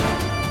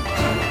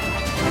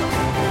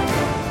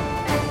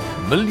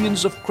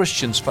millions of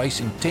Christians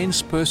face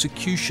intense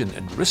persecution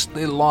and risk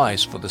their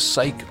lives for the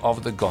sake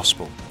of the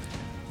gospel.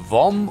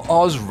 VOM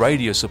Oz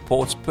Radio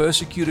supports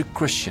persecuted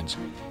Christians,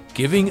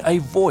 giving a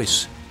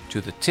voice to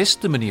the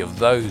testimony of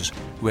those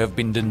who have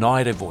been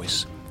denied a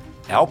voice.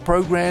 Our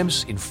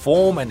programs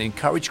inform and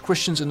encourage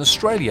Christians in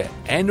Australia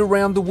and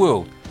around the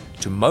world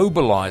to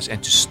mobilize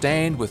and to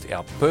stand with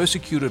our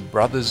persecuted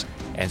brothers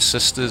and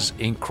sisters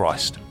in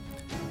Christ.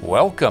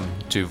 Welcome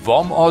to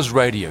VOM Oz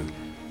Radio,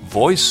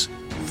 voice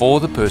for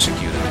the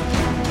persecuted.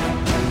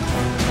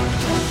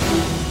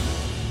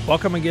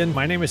 Welcome again.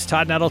 My name is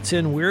Todd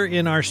Nettleton. We're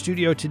in our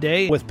studio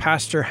today with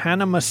Pastor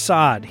Hanna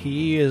Massad.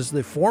 He is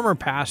the former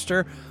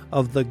pastor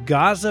of the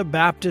Gaza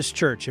Baptist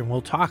Church, and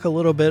we'll talk a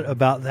little bit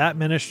about that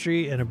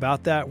ministry and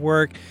about that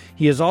work.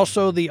 He is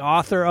also the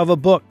author of a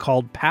book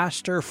called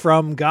Pastor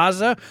from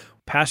Gaza.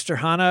 Pastor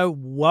Hanna,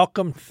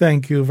 welcome.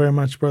 Thank you very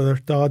much, Brother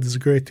Todd. It's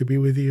great to be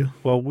with you.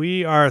 Well,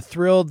 we are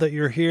thrilled that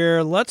you're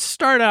here. Let's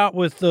start out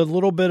with a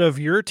little bit of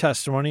your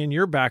testimony and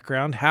your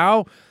background.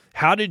 How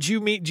did you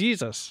meet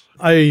Jesus?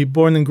 I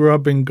born and grew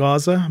up in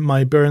Gaza.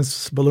 My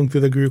parents belonged to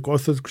the Greek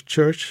Orthodox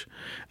Church.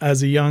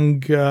 As a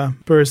young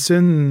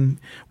person,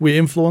 we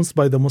influenced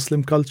by the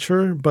Muslim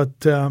culture,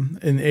 but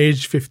in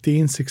age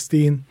 15,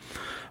 16,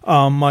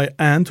 my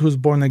aunt, who's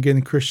born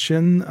again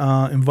Christian,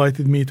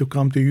 invited me to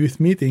come to youth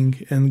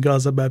meeting in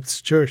Gaza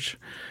Baptist Church.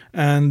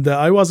 And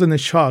I was in a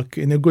shock,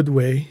 in a good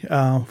way,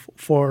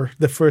 for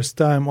the first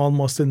time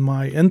almost in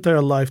my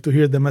entire life to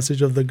hear the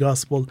message of the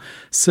gospel,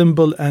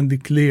 simple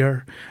and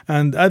clear.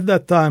 And at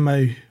that time,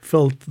 I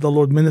felt the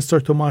Lord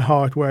minister to my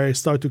heart, where I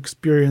started to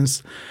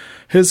experience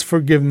His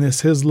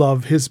forgiveness, His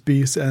love, His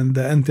peace, and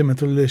the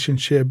intimate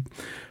relationship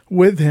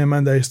with Him.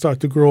 And I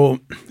started to grow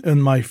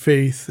in my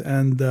faith.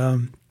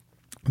 And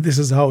this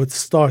is how it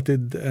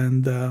started.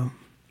 And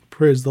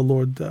praise the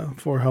Lord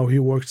for how He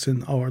works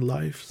in our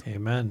lives.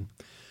 Amen.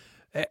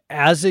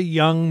 As a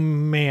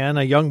young man,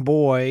 a young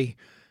boy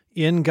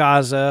in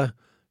Gaza,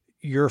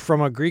 you're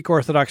from a Greek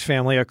Orthodox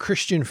family, a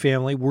Christian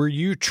family. Were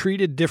you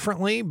treated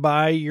differently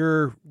by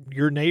your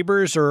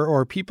neighbors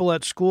or people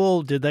at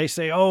school? Did they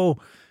say, oh,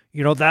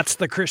 you know, that's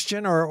the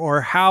Christian?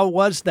 Or how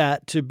was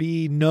that to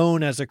be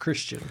known as a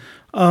Christian?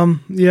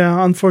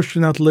 Yeah,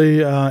 unfortunately,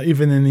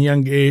 even in a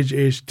young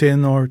age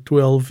 10 or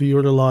 12, you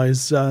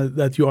realize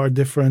that you are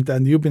different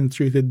and you've been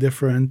treated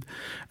different.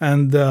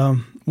 And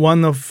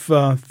one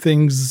of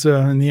things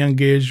in a young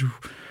age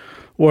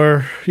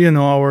where,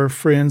 our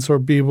friends or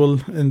people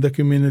in the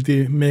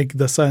community make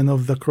the sign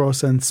of the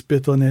cross and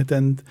spit on it.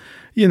 And,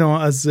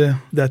 as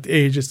that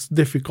age, it's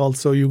difficult.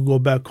 So you go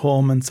back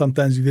home and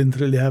sometimes you didn't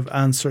really have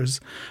answers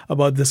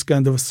about this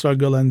kind of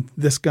struggle and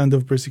this kind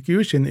of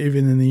persecution,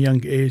 even in a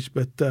young age.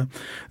 But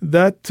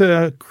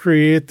that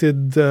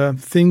created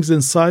things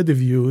inside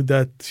of you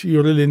that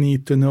you really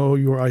need to know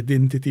your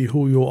identity,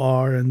 who you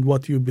are and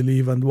what you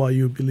believe and why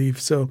you believe.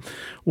 So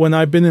when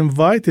I've been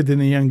invited in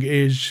a young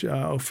age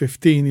of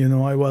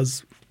 15,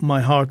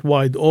 my heart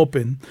wide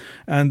open,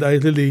 and I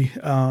really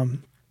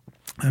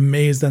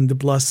amazed and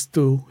blessed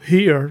to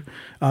hear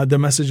the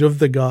message of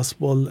the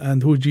gospel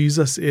and who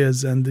Jesus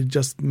is, and it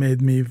just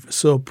made me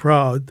so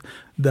proud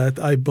that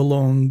I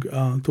belong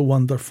to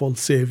wonderful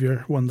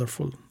Savior,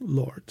 wonderful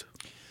Lord.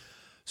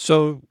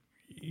 So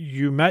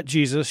you met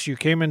Jesus, you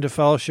came into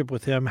fellowship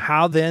with Him.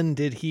 How then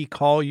did He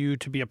call you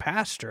to be a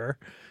pastor,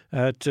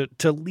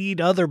 to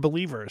lead other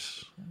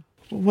believers?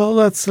 Well,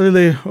 that's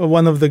really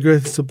one of the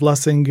greatest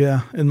blessings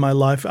in my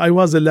life. I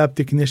was a lab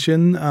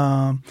technician.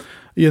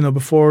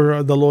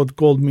 Before the Lord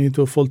called me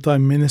to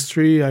full-time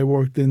ministry, I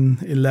worked in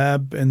a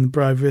lab in a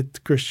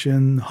private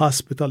Christian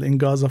hospital in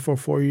Gaza for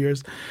 4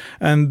 years.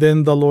 And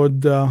then the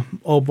Lord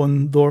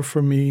opened door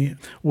for me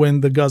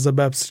when the Gaza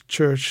Baptist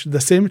Church, the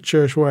same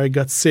church where I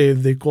got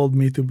saved, they called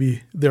me to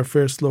be their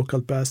first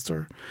local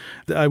pastor.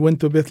 I went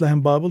to Bethlehem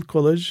Bible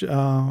College,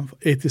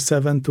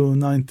 87 to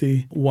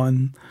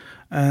 91.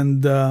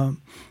 And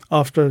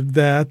after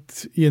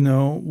that,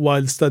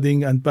 while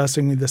studying and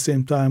pastoring at the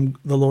same time,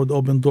 the Lord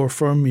opened door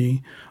for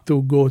me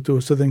to go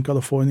to Southern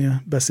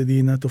California,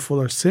 Pasadena, to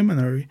Fuller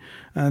Seminary.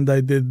 And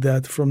I did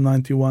that from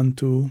 91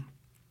 to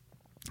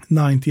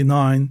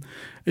 99,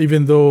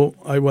 even though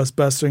I was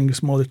pastoring a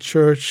smaller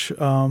church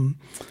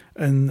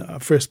in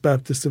First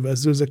Baptist of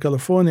Azusa,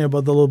 California,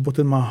 but the Lord put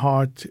in my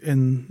heart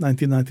in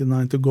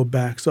 1999 to go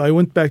back. So I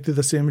went back to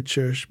the same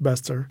church,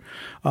 pastor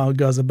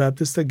Gaza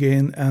Baptist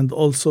again, and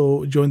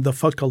also joined the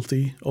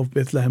faculty of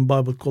Bethlehem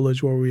Bible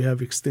College, where we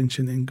have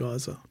extension in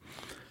Gaza.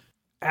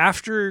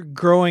 After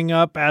growing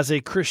up as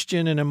a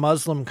Christian in a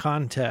Muslim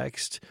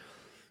context,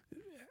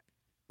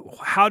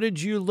 how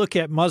did you look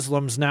at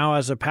Muslims now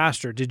as a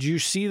pastor? Did you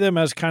see them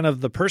as kind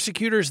of the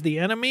persecutors, the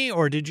enemy,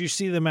 or did you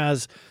see them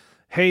as,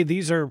 hey,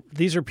 these are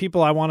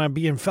people I want to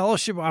be in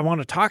fellowship, I want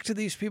to talk to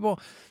these people?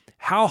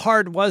 How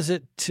hard was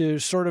it to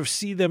sort of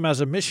see them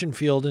as a mission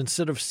field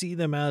instead of see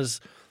them as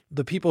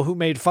the people who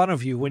made fun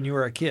of you when you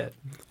were a kid?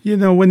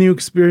 When you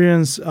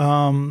experience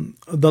the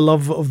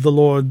love of the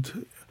Lord,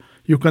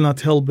 you cannot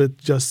help it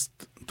just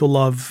to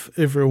love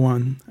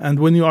everyone. And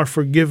when you are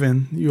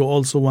forgiven, you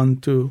also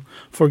want to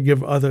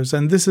forgive others.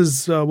 And this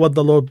is what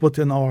the Lord put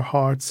in our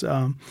hearts,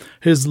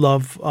 His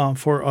love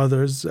for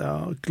others,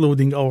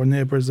 including our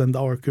neighbors and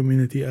our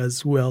community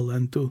as well.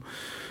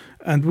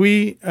 And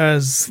we,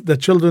 as the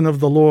children of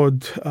the Lord,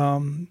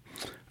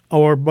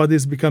 our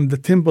bodies become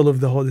the temple of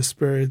the Holy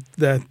Spirit,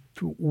 that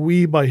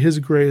we, by His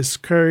grace,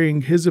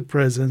 carrying His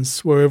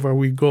presence wherever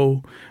we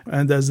go.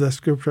 And as the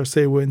scriptures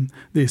say, when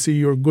they see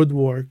your good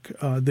work,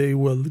 they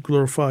will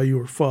glorify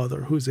your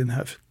Father who's in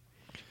heaven.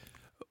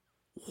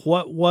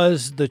 What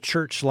was the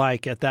church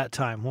like at that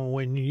time?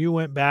 When you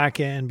went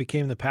back and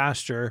became the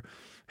pastor,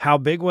 how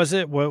big was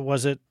it? What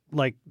was it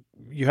like?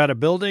 You had a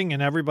building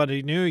and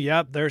everybody knew,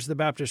 yep, there's the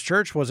Baptist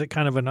church. Was it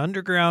kind of an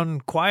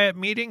underground, quiet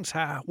meetings?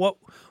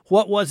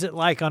 What was it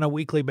like on a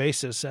weekly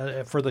basis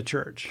for the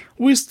church?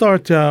 We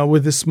start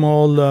with a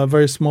small,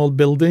 very small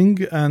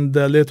building, and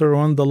later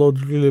on, the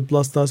Lord really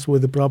blessed us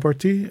with the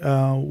property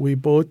we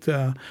bought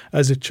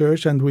as a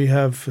church, and we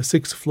have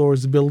 6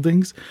 floors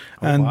buildings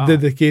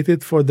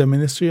dedicated for the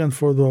ministry and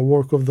for the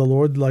work of the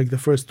Lord. Like the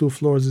first 2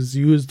 floors is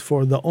used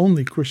for the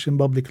only Christian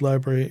public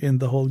library in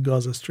the whole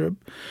Gaza Strip,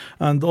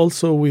 and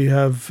also we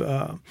have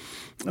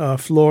a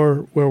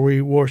floor where we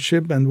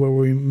worship and where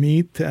we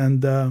meet.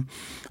 And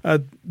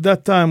at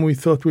that time, we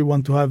thought we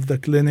want to have the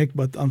clinic,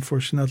 but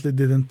unfortunately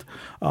didn't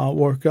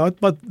work out.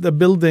 But the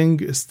building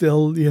is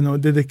still,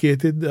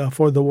 dedicated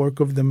for the work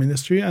of the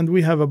ministry. And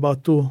we have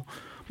about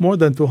more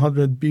than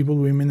 200 people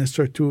we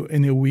minister to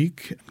in a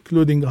week,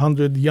 including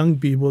 100 young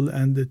people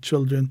and the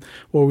children,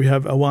 where we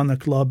have Awana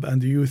Club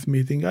and the youth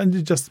meeting. And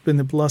it's just been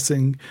a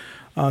blessing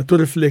to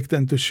reflect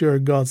and to share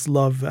God's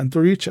love and to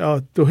reach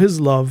out to His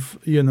love,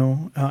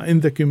 in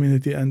the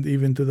community and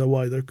even to the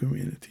wider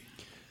community.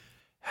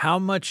 How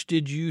much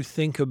did you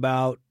think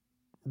about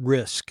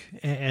risk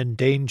and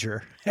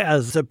danger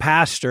as a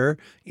pastor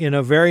in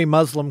a very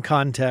Muslim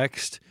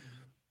context?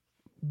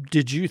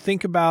 Did you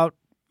think about,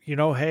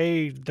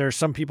 hey, there's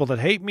some people that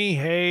hate me.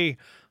 Hey,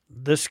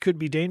 this could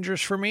be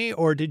dangerous for me.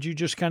 Or did you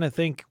just kind of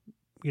think,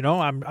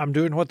 I'm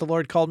doing what the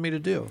Lord called me to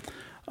do?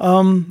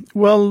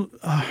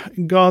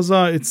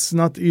 Gaza, it's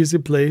not an easy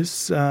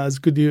place. As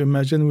could you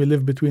imagine, we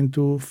live between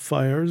 2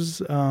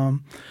 fires.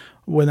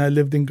 When I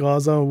lived in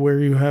Gaza, where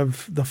you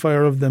have the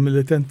fire of the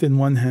militant in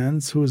one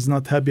hand, who is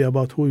not happy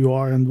about who you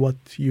are and what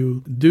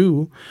you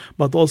do,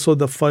 but also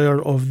the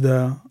fire of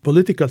the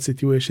political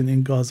situation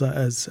in Gaza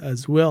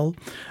as well,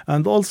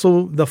 and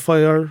also the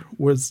fire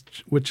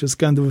which is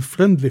kind of a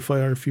friendly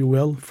fire, if you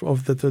will,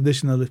 of the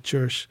traditional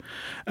church.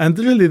 And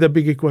really the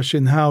big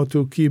question, how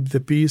to keep the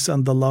peace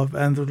and the love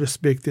and the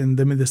respect in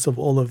the midst of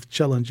all of the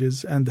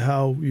challenges, and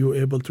how you're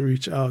able to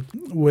reach out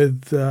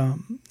with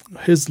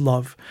His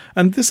love.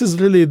 And this is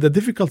really the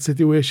difficult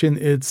situation.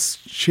 It's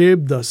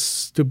shaped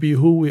us to be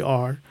who we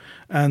are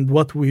and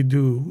what we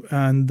do.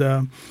 And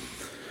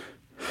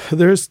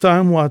there's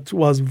time what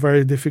was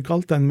very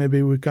difficult, and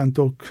maybe we can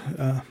talk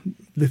a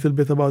little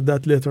bit about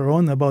that later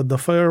on, about the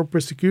fire of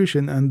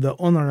persecution and the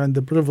honor and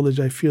the privilege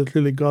I feel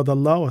really God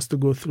allow us to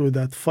go through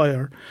that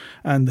fire,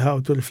 and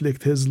how to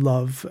reflect His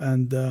love,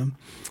 and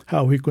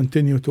how He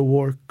continue to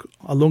work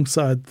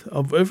alongside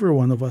of every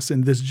one of us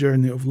in this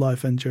journey of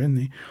life and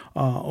journey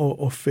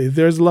of faith.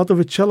 There's a lot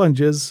of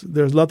challenges.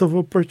 There's a lot of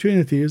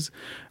opportunities.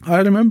 I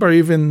remember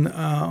even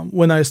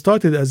when I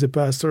started as a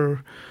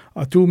pastor,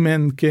 2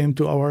 men came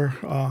to our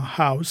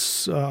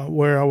house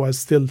where I was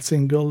still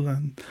single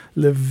and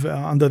live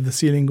under the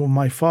ceiling of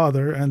my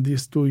father. And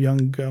these 2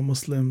 young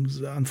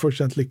Muslims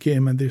unfortunately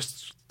came and they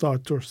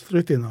started to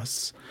threaten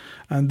us.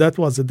 And that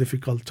was a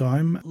difficult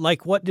time.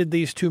 Like, what did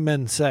these 2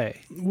 men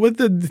say? With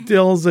the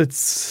details,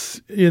 it's,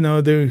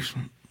 they're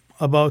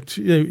about,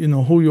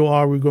 who you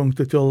are. We're going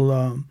to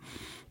tell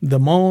the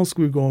mosque,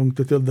 we're going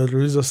to tell the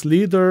religious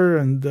leader,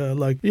 and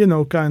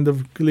kind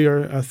of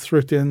clear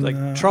threaten.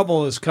 Like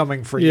trouble is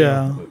coming for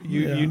you.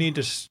 You need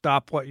to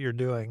stop what you're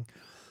doing.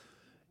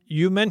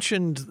 You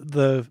mentioned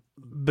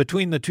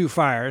between the 2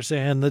 fires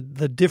and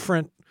the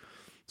different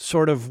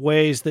sort of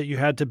ways that you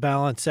had to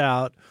balance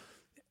out.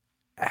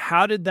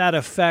 How did that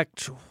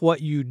affect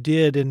what you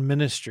did in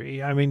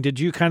ministry? I mean, did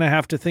you kind of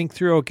have to think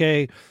through,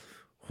 okay,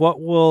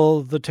 what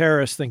will the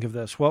terrorists think of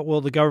this? What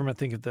will the government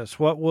think of this?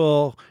 What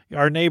will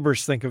our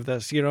neighbors think of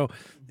this?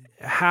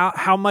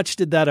 How much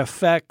did that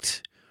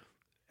affect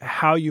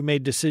how you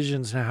made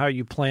decisions and how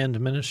you planned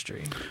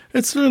ministry?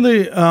 It's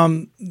really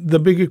the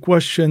big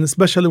question,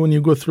 especially when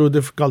you go through a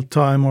difficult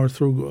time or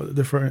through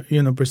different,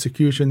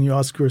 persecution. You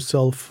ask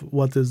yourself,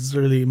 what is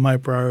really my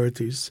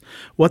priorities?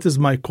 What is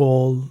my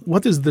call?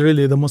 What is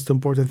really the most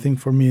important thing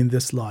for me in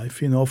this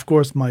life? Of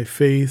course, my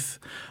faith,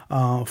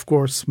 of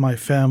course, my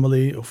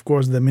family, of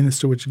course, the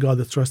ministry which God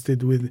has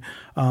trusted with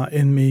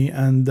in me.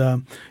 And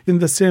in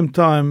the same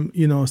time,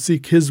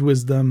 seek His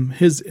wisdom,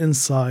 His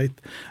insight,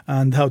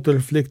 and how to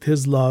reflect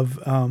His love,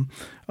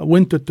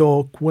 when to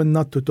talk, when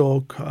not to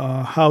talk,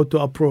 how to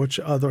approach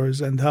others,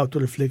 and how to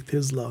reflect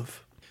His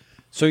love.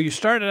 So you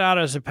started out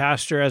as a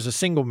pastor, as a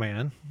single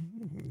man.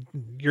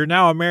 You're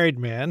now a married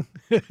man.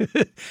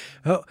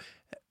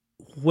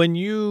 When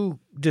you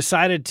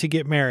decided to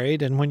get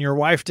married and when your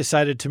wife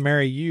decided to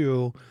marry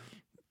you,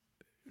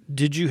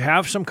 did you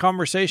have some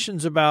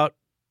conversations about,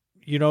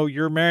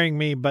 you're marrying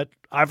me, but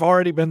I've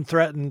already been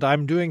threatened.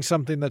 I'm doing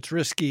something that's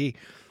risky.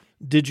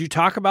 Did you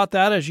talk about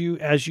that as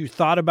you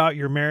thought about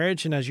your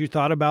marriage and as you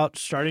thought about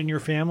starting your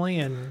family?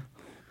 And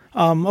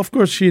of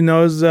course, she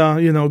knows,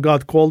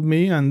 God called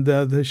me, and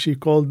she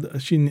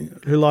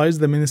realized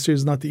the ministry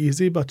is not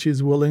easy, but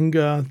she's willing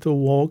to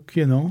walk,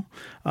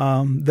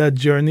 that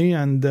journey,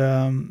 and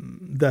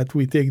that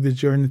we take the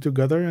journey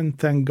together. And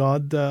thank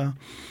God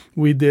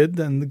we did,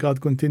 and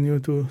God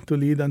continued to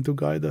lead and to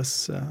guide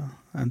us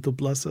and to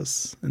bless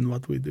us in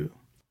what we do.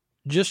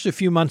 Just a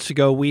few months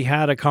ago, we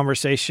had a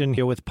conversation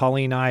here with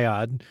Rami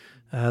Ayyad,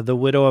 the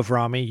widow of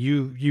Rami.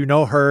 You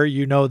know her,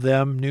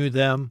 knew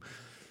them.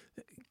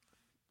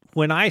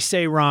 When I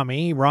say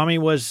Rami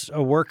was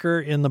a worker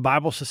in the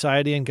Bible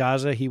Society in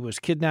Gaza. He was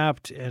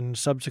kidnapped and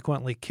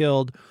subsequently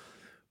killed.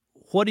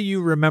 What do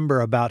you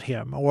remember about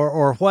him,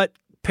 or what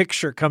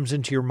picture comes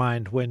into your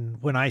mind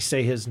when I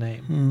say his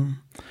name?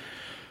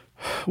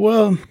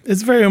 Well,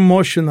 it's very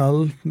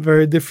emotional,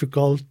 very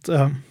difficult,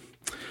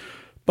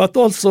 but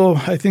also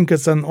I think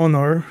it's an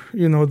honor.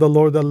 The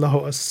Lord allow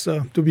us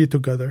to be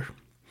together.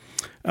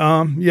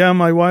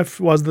 My wife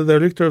was the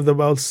director of the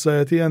Bible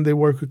Society, and they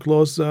work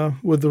close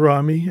with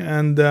Rami.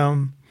 And,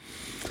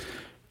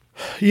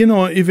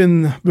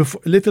 even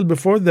little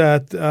before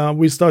that,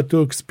 we start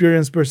to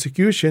experience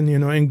persecution,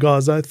 in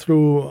Gaza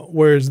through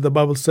where the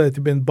Bible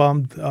Society been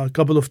bombed a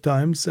couple of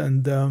times.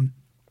 And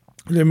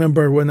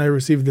remember when I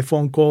received the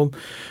phone call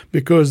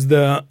because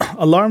the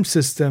alarm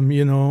system,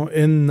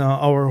 in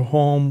our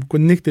home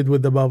connected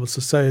with the Bible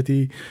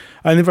Society.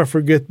 I never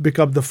forget, pick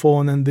up the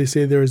phone and they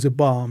say there is a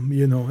bomb,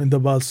 in the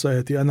Bible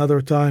Society. Another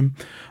time,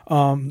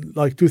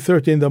 like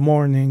 2:30 in the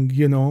morning,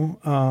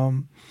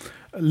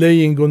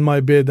 laying on my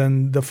bed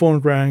and the phone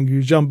rang.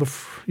 You jump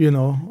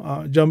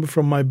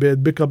from my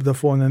bed, pick up the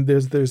phone, and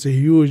there's a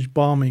huge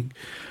bombing.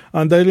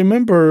 And I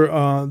remember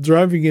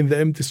driving in the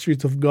empty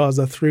streets of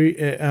Gaza, 3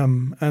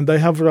 a.m., and I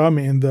have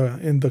Rami in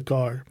the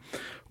car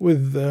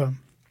with a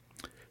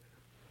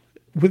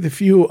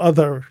few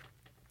other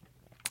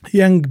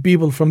young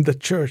people from the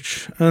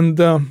church. And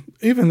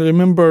even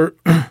remember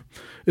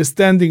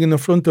standing in the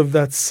front of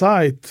that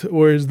site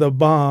where is the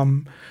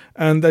bomb,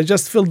 and I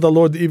just felt the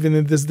Lord, even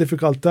in this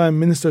difficult time,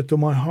 minister to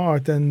my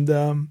heart. And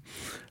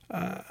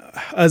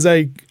as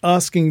I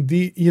asking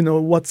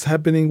what's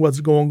happening,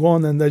 what's going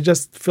on, and I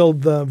just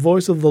felt the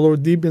voice of the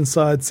Lord deep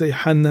inside say,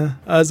 Hanna,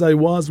 as I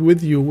was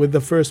with you with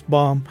the first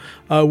bomb,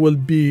 I will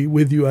be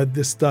with you at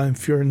this time,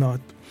 fear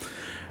not.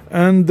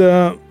 And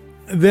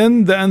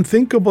then the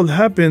unthinkable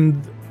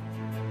happened.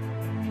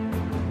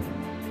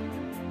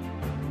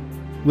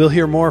 We'll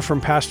hear more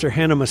from Pastor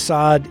Hanna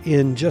Massad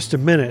in just a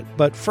minute,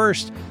 but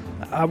first,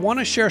 I want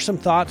to share some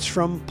thoughts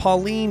from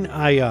Rami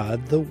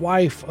Ayyad, the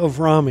wife of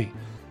Rami.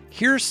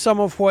 Here's some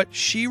of what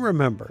she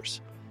remembers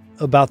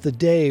about the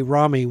day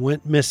Rami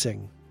went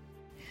missing.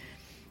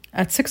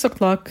 At 6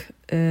 o'clock,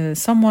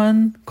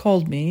 someone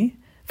called me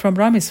from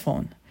Rami's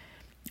phone.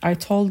 I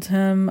told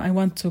him I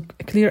want a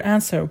clear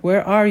answer.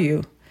 Where are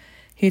you?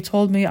 He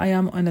told me I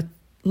am on a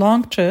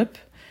long trip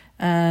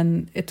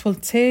and it will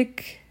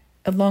take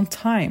a long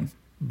time.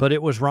 But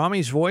it was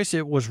Rami's voice?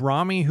 It was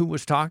Rami who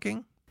was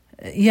talking?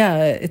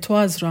 Yeah, it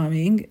was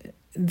Rami.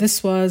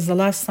 This was the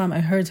last time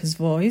I heard his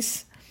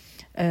voice.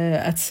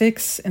 At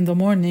 6 in the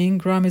morning,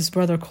 Rami's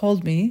brother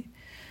called me.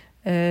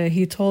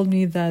 He told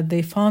me that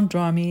they found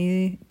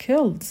Rami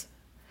killed.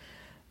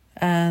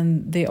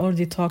 And they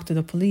already talked to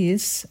the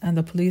police, and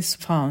the police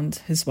found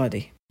his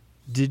body.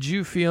 Did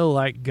you feel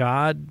like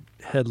God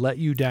had let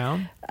you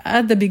down?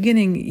 At the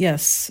beginning,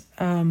 yes.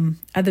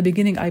 At the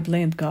beginning, I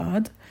blamed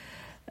God.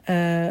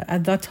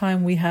 At that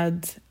time, we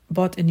had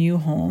bought a new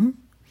home.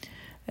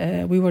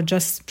 We were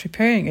just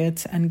preparing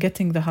it and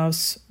getting the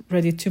house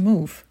ready to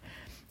move.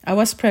 I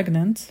was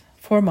pregnant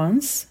 4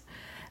 months,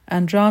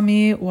 and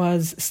Rami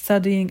was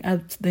studying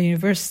at the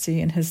university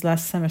in his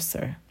last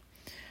semester.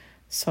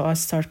 So I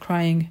start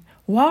crying,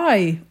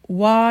 why?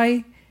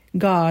 Why,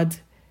 God,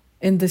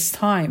 in this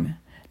time?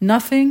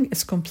 Nothing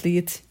is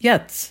complete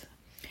yet.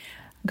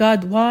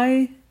 God,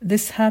 why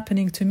this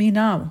happening to me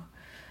now?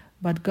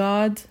 But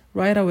God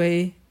right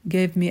away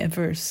gave me a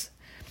verse.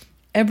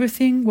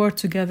 Everything worked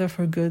together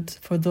for good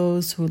for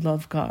those who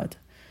love God.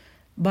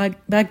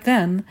 Back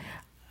then,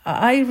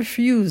 I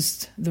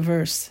refused the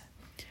verse.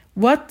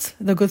 What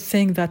the good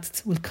thing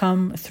that will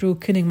come through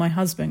killing my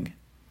husband?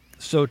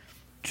 So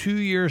 2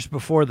 years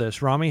before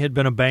this, Rami had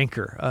been a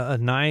banker, a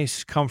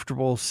nice,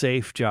 comfortable,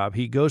 safe job.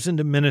 He goes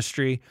into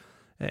ministry,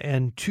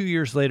 and 2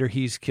 years later,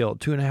 he's killed,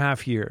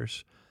 2.5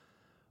 years.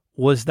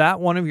 Was that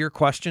one of your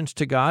questions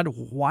to God?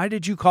 Why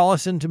did you call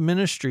us into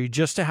ministry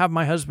just to have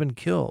my husband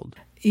killed?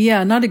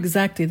 Yeah, not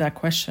exactly that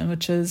question,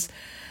 which is,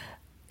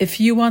 if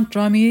you want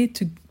Rami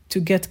to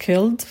get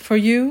killed for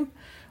you,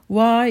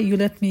 why you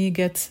let me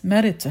get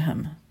married to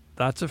him?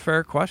 That's a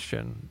fair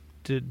question.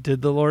 Did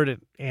the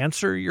Lord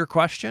answer your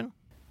question?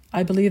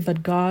 I believe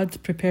that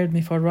God prepared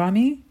me for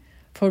Rami,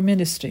 for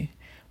ministry.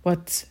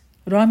 What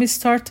Rami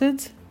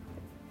started,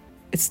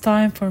 it's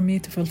time for me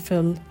to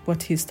fulfill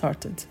what he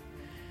started.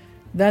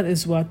 That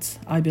is what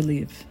I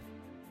believe.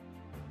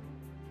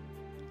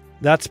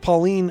 That's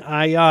Pauline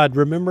Ayyad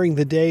remembering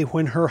the day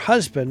when her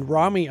husband,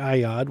 Rami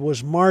Ayyad,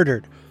 was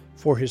martyred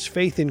for his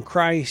faith in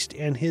Christ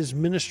and his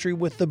ministry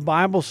with the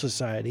Bible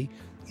Society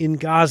in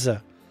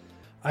Gaza.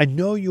 I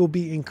know you'll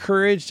be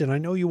encouraged, and I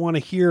know you want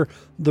to hear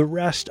the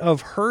rest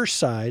of her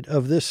side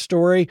of this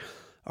story.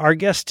 Our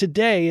guest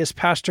today is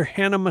Pastor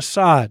Hanna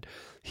Massad.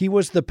 He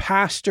was the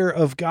pastor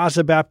of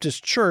Gaza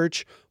Baptist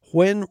Church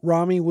when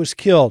Rami was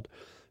killed.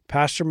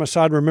 Pastor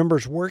Massad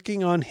remembers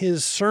working on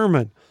his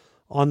sermon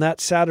on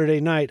that Saturday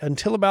night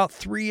until about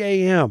 3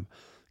 a.m.,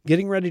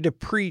 getting ready to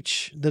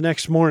preach the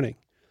next morning.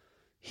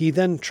 He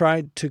then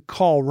tried to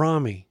call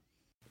Rami.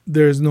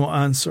 There is no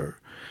answer.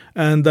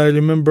 And I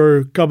remember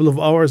a couple of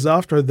hours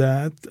after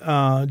that,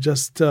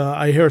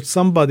 I heard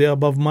somebody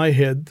above my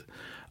head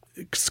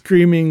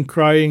screaming,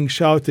 crying,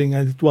 shouting,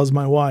 and it was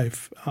my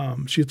wife.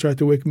 She tried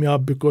to wake me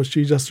up because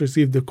she just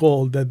received the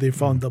call that they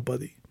found the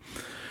body.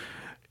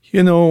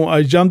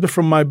 I jumped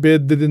from my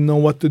bed, didn't know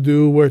what to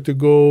do, where to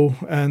go,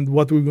 and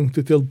what we were going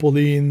to tell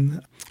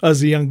Pauline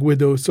as a young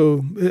widow.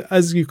 So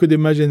as you could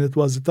imagine, it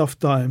was tough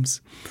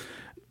times.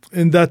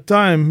 In that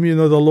time,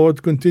 the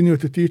Lord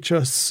continued to teach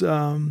us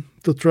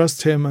to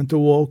trust Him and to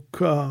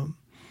walk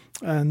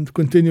and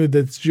continue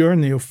this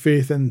journey of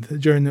faith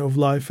and journey of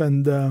life.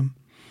 And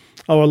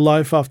our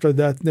life after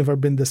that never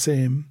been the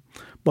same.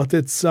 But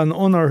it's an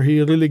honor.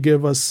 He really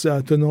gave us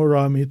to know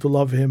Rami, to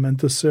love him and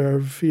to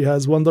serve. He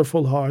has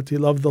wonderful heart. He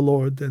loved the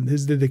Lord, and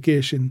his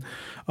dedication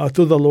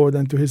to the Lord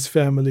and to his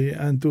family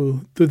and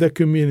to the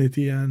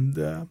community,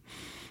 and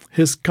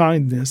his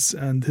kindness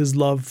and his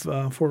love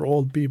for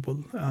all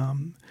people.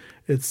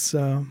 It's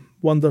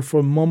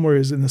wonderful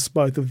memories in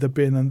spite of the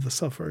pain and the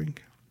suffering.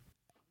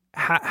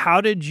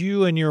 How did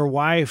you and your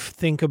wife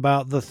think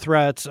about the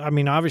threats? I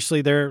mean,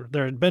 obviously there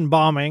had been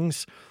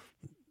bombings.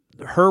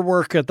 Her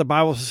work at the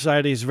Bible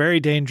Society is very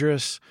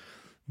dangerous.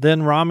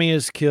 Then Rami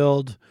is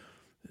killed.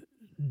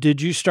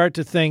 Did you start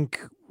to think,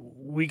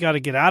 we got to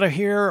get out of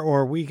here,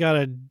 or we got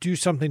to do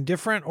something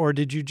different? Or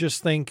did you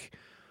just think,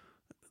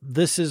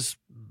 this is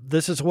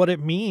what it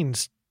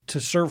means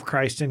to serve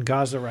Christ in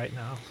Gaza right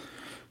now?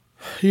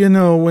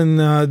 When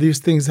these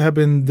things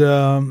happened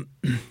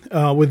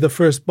with the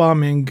first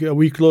bombing,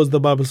 we closed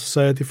the Bible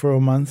Society for a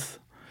month.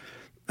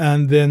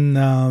 And then,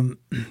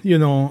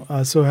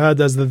 Suhad,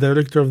 as the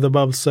director of the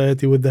Bible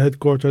Society with the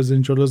headquarters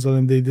in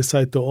Jerusalem, they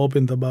decided to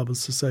open the Bible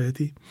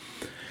Society.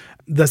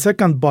 The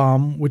second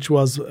bomb, which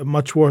was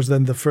much worse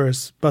than the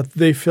first, but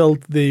they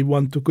felt they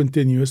want to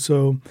continue,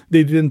 so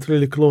they didn't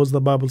really close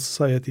the Bible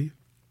Society.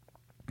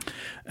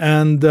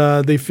 And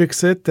they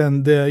fixed it,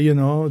 and,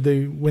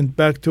 they went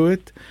back to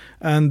it.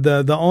 And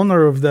the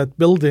owner of that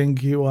building,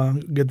 he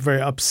get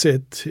very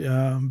upset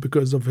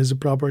because of his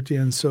property,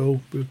 and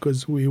so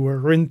because we were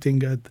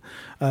renting at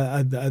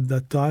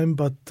that time.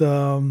 But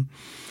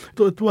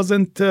it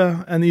wasn't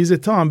an easy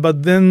time.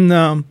 But then,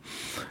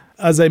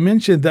 as I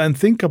mentioned, the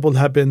unthinkable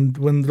happened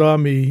when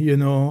Rami,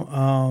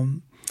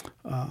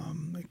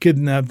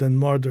 kidnapped and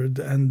murdered.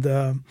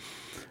 And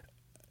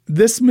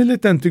this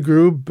militant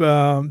group,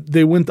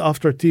 they went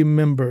after team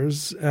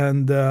members,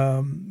 and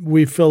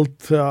we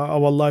felt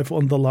our life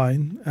on the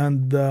line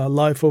and the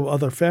life of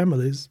other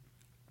families.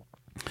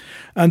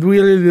 And we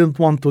really didn't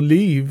want to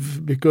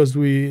leave because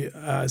we,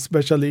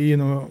 especially,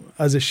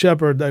 as a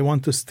shepherd, I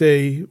want to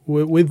stay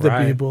with the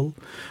people.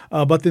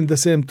 But in the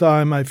same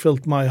time, I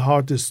felt my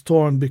heart is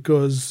torn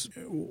because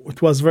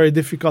it was very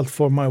difficult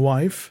for my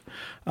wife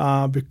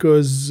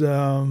because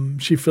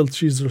she felt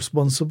she's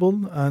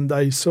responsible. And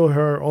I saw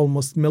her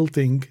almost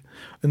melting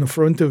in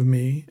front of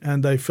me,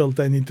 and I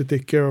felt I need to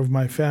take care of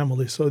my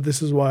family. So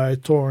this is why I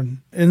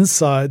torn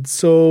inside.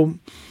 So,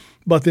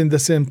 but in the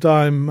same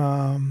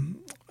time,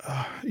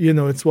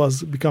 it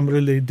was become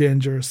really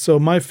dangerous. So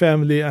my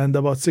family and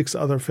about 6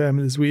 other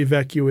families, we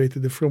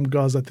evacuated from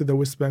Gaza to the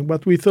West Bank.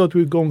 But we thought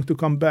we were going to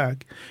come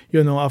back,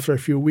 after a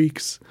few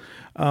weeks.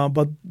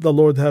 But the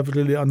Lord have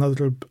really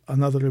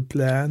another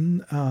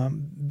plan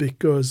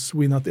because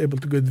we're not able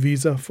to get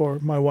visa for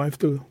my wife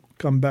to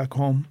come back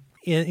home.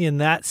 In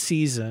that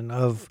season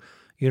of,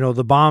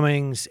 the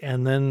bombings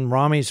and then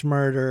Rami's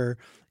murder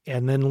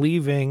and then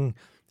leaving,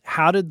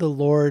 how did the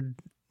Lord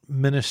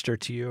minister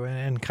to you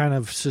and kind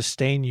of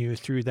sustain you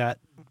through that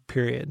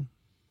period?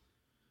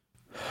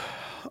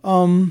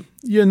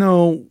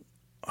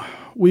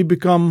 We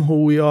become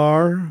who we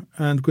are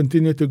and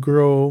continue to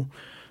grow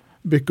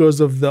because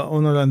of the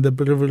honor and the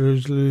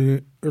privilege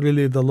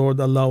really the Lord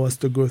allow us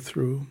to go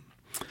through.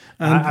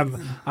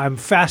 And I'm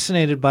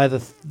fascinated by the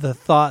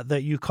thought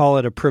that you call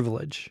it a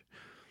privilege.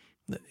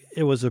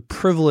 It was a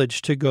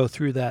privilege to go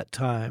through that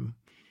time.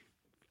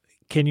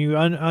 Can you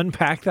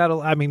unpack that?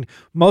 I mean,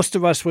 most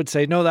of us would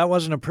say, no, that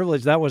wasn't a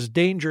privilege. That was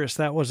dangerous.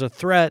 That was a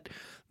threat.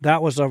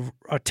 That was a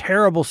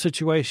terrible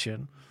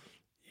situation.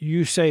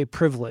 You say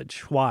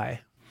privilege. Why?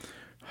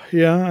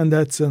 Yeah, and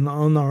that's an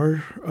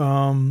honor.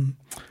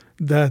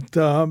 that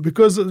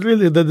because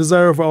really the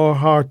desire of our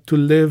heart to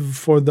live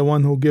for the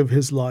one who gave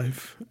his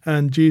life.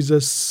 And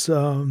Jesus,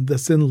 the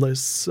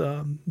sinless,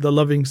 the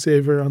loving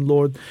Savior and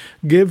Lord,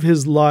 gave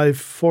his life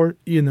for,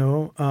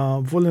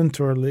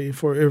 voluntarily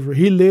forever.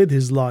 He laid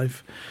his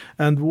life.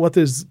 And what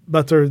is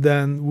better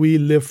than we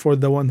live for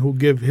the one who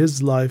gave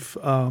his life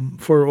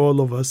for all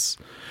of us?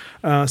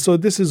 So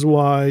this is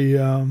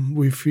why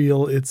we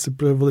feel it's a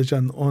privilege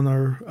and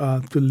honor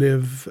to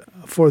live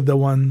for the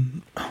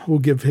one who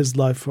gave his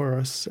life for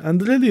us.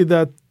 And really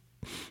that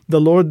the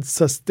Lord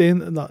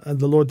sustain and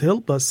the Lord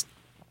help us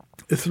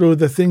through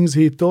the things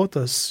he taught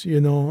us,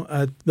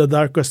 at the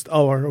darkest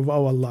hour of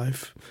our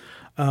life.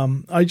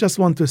 I just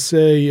want to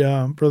say,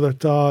 Brother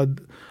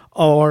Todd,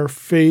 our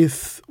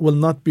faith will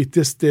not be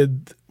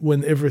tested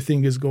when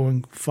everything is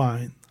going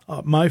fine.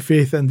 My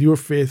faith and your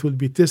faith will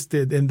be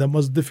tested in the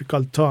most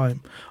difficult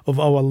time of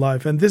our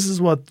life. And this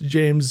is what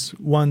James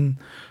 1,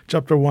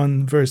 chapter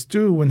 1, verse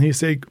 2, when he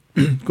says,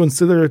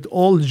 consider it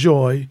all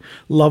joy,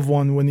 loved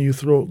one, when you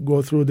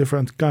go through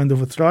different kind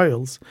of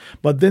trials.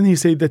 But then he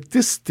said the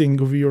testing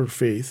of your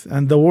faith.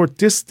 And the word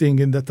testing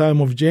in the time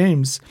of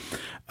James,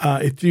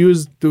 it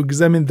used to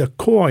examine the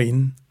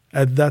coin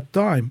at that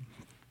time,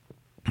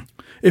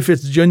 if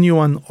it's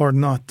genuine or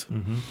not.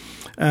 Mm-hmm.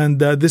 And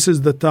this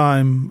is the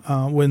time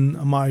when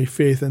my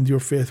faith and your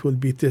faith will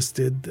be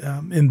tested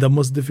in the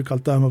most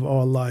difficult time of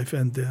our life.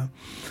 And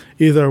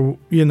either,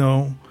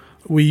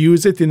 we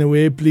use it in a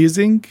way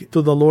pleasing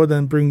to the Lord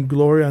and bring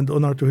glory and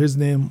honor to his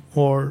name,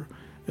 or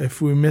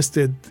if we missed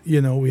it,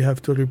 we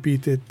have to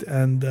repeat it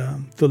and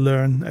to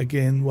learn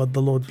again what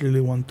the Lord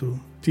really wants to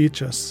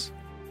teach us.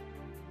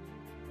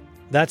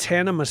 That's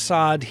Hanna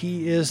Massad.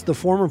 He is the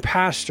former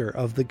pastor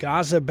of the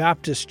Gaza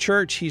Baptist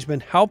Church. He's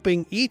been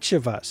helping each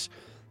of us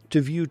to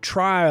view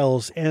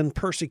trials and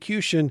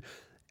persecution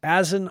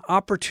as an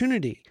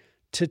opportunity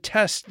to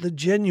test the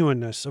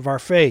genuineness of our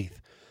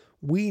faith.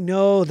 We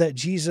know that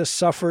Jesus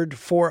suffered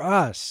for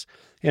us,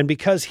 and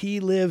because he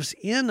lives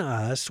in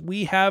us,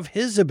 we have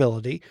his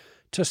ability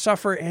to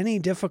suffer any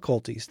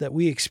difficulties that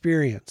we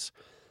experience.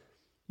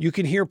 You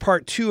can hear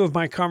part 2 of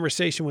my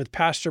conversation with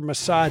Pastor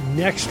Massad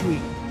next week.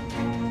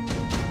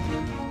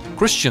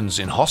 Christians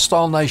in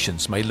hostile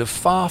nations may live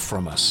far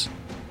from us.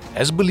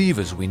 As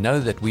believers, we know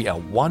that we are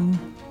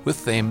one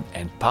with them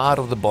and part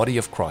of the body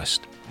of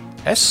Christ.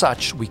 As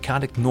such, we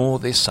can't ignore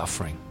their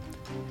suffering.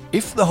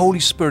 If the Holy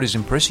Spirit is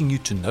impressing you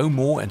to know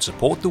more and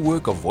support the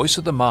work of Voice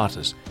of the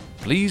Martyrs,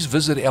 please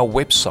visit our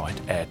website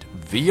at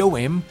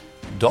vom.com.au.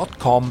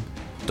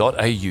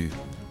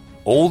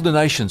 All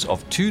donations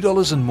of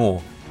 $2 and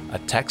more are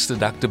tax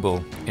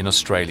deductible in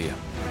Australia.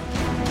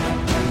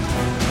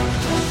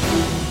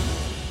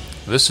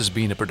 This has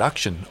been a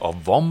production of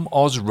VOM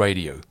Oz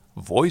Radio,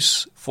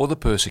 Voice for the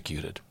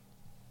Persecuted.